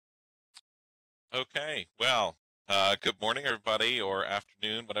Okay, well, good morning, everybody, or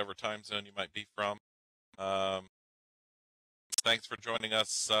afternoon, whatever time zone you might be from. Um, Thanks for joining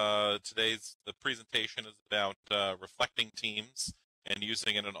us. The presentation is about reflecting teams and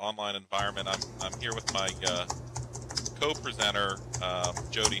using in an online environment. I'm here with my co-presenter,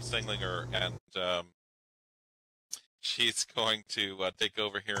 Jody Singlinger, and she's going to take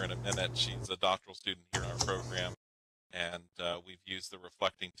over here in a minute. She's a doctoral student here in our program, and we've used the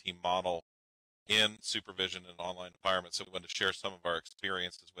reflecting team model in supervision in an online environment. So we want to share some of our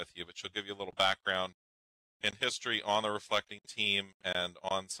experiences with you, but she'll give you a little background and history on the reflecting team and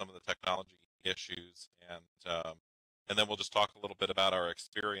on some of the technology issues. And then we'll just talk a little bit about our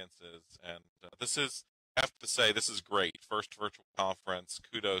experiences. And I have to say, this is great. First virtual conference.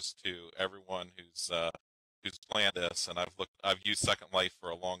 Kudos to everyone who's planned this. And I've used Second Life for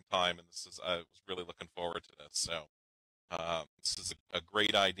a long time, and I was really looking forward to this. So this is a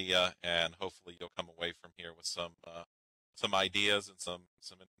great idea, and hopefully you'll come away from here with some ideas and some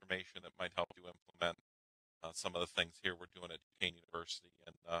information that might help you implement some of the things here we're doing at Duquesne University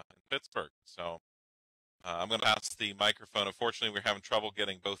in Pittsburgh. So I'm going to pass the microphone. Unfortunately, we're having trouble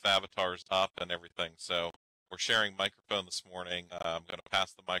getting both avatars up and everything, so we're sharing microphone this morning. I'm going to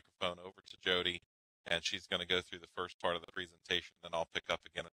pass the microphone over to Jody, and she's going to go through the first part of the presentation, then I'll pick up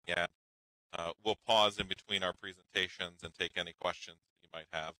again at the end. We'll pause in between our presentations and take any questions you might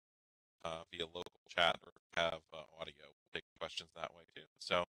have via local chat or have audio. We'll take questions that way too.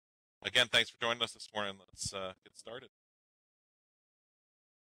 So again, thanks for joining us this morning. Let's get started.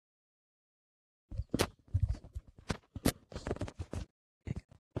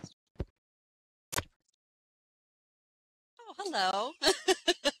 Oh, hello.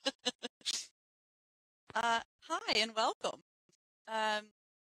 Hi and welcome.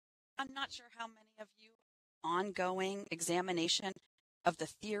 I'm not sure how many of you ongoing examination of the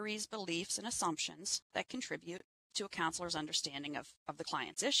theories, beliefs, and assumptions that contribute to a counselor's understanding of the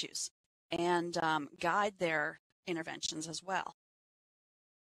client's issues and guide their interventions as well.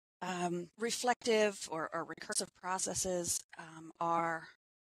 Reflective or recursive processes are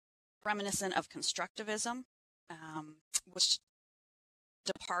reminiscent of constructivism, which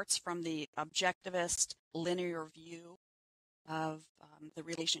departs from the objectivist linear view of the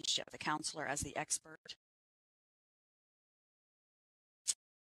relationship, the counselor as the expert.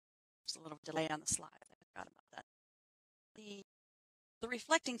 There's a little delay on the slide. I forgot about that. The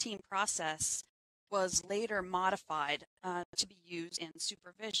reflecting team process was later modified to be used in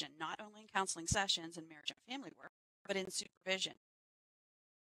supervision, not only in counseling sessions and marriage and family work, but in supervision.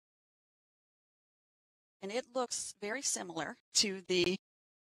 And it looks very similar to the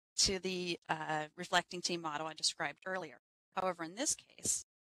reflecting team model I described earlier. However, in this case,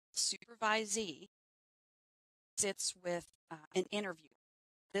 supervisee sits with an interviewer.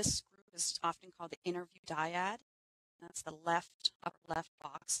 This group is often called the interview dyad. That's the upper left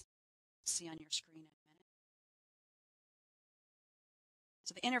box. See on your screen in a minute.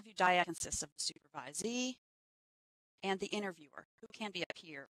 So the interview dyad consists of the supervisee and the interviewer, who can be a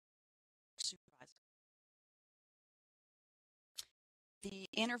peer or supervisor. The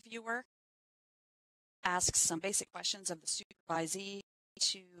interviewer asks some basic questions of the supervisee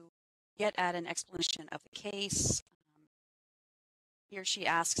to get at an explanation of the case. He or she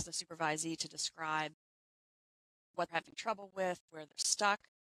asks the supervisee to describe what they're having trouble with, where they're stuck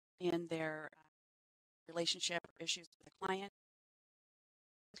in their relationship or issues with the client.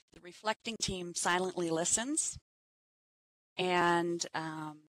 The reflecting team silently listens and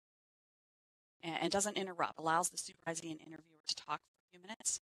doesn't interrupt, allows the supervisee and interviewer to talk for a few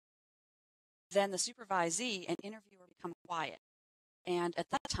minutes. Then the supervisee and interviewer become quiet. And at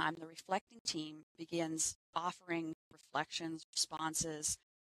that time, the reflecting team begins offering reflections, responses,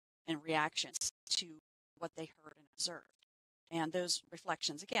 and reactions to what they heard and observed. And those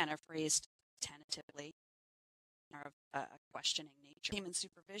reflections, again, are phrased tentatively, are of a questioning nature. Team and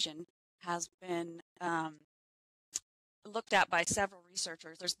supervision has been looked at by several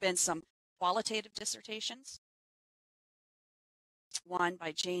researchers. There's been some qualitative dissertations. One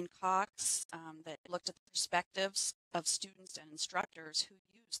by Jane Cox that looked at the perspectives of students and instructors who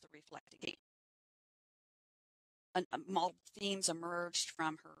use the reflecting team. Multiple themes emerged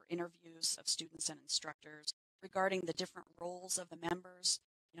from her interviews of students and instructors regarding the different roles of the members,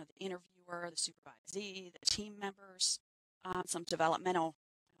 the interviewer, the supervisee, the team members. Some developmental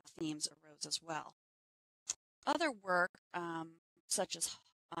themes arose as well. Other work, such as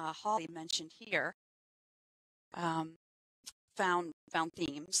Holly mentioned here, found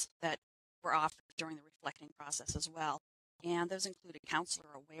themes that were offered during the reflecting process as well. And those included counselor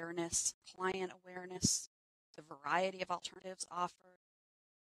awareness, client awareness, the variety of alternatives offered,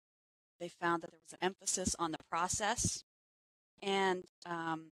 They found that there was an emphasis on the process, and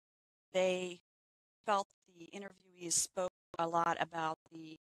they felt the interviewees spoke a lot about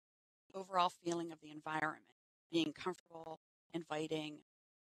the overall feeling of the environment, being comfortable, inviting,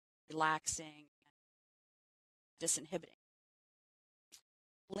 relaxing, disinhibiting.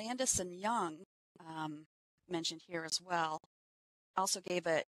 Landis and Young, mentioned here as well, also gave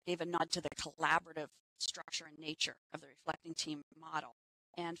a nod to the collaborative structure and nature of the reflecting team model,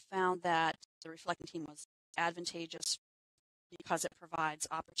 and found that the reflecting team was advantageous because it provides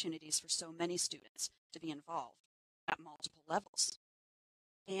opportunities for so many students to be involved at multiple levels.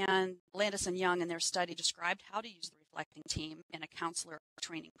 And Landis and Young in their study described how to use the reflecting team in a counselor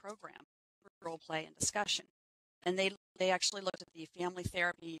training program for role play and discussion. And they actually looked at the family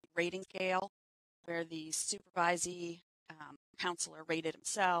therapy rating scale, where the supervisee counselor rated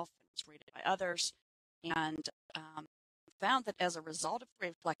himself and was rated by others, and found that as a result of the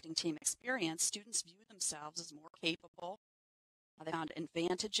reflecting team experience, students viewed themselves as more capable. They found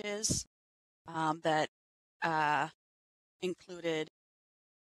advantages that included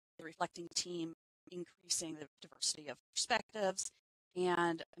the reflecting team increasing the diversity of perspectives,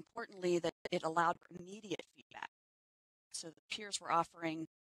 and importantly, that it allowed for immediate feedback. So the peers were offering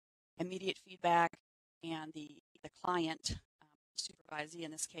immediate feedback, and the client, supervisee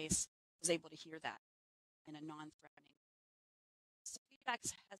in this case, was able to hear that in a non-threatening. So feedback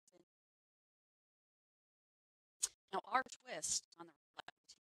has been. Now our twist on the reflecting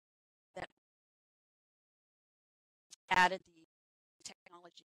team that added the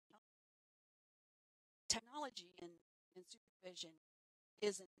technology. Technology in supervision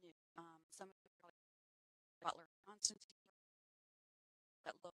isn't new. Some of you probably Butler Constantine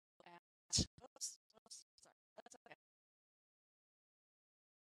that look at. Oops, sorry, that's okay.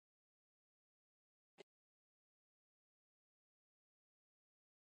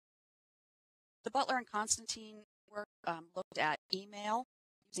 The Butler and Constantine work looked at email,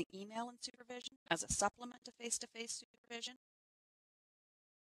 using email in supervision as a supplement to face-to-face supervision.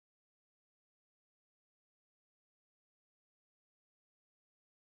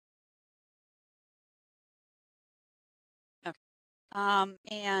 Okay.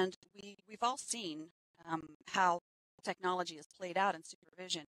 And we've all seen how technology is played out in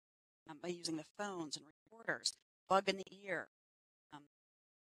supervision by using the phones and recorders, bug in the ear,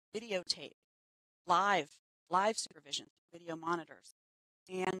 videotape, live supervision, video monitors,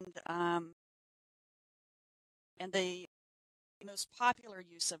 and the most popular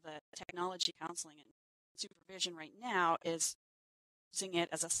use of the technology counseling and supervision right now is using it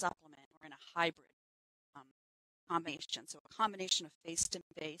as a supplement or in a hybrid combination. So a combination of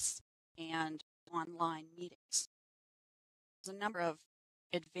face-to-face and online meetings. There's a number of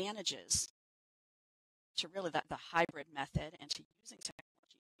advantages to really the hybrid method and to using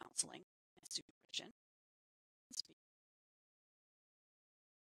technology counseling and supervision.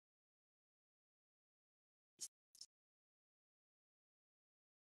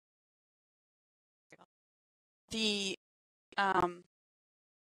 The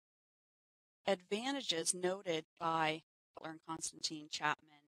advantages noted by Butler and Constantine,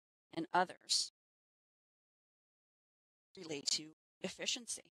 Chapman, and others relate to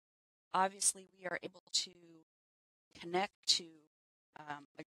efficiency. Obviously, we are able to connect to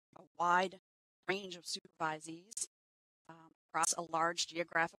a wide range of supervisees across a large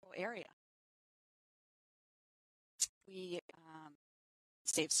geographical area. We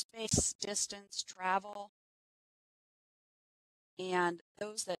save space, distance, travel, and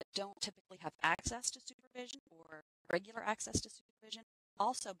those that don't typically have access to supervision or regular access to supervision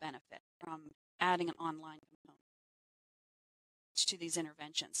also benefit from adding an online component to these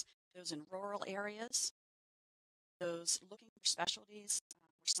interventions. Those in rural areas, those looking for specialties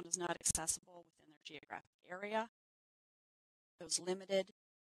where someone is not accessible within their geographic area, those limited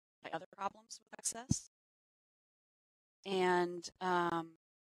by other problems with access, and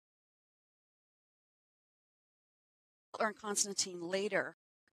Butler and Constantine later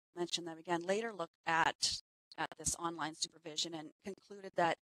mentioned them again, later looked at this online supervision and concluded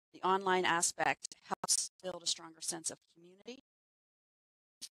that the online aspect helps build a stronger sense of community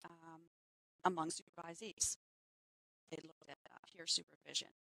among supervisees. They looked at peer supervision.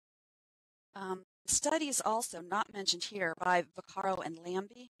 Studies also not mentioned here by Vaccaro and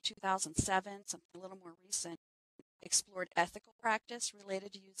Lambie, 2007, something a little more recent, explored ethical practice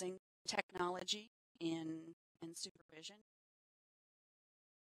related to using technology in supervision,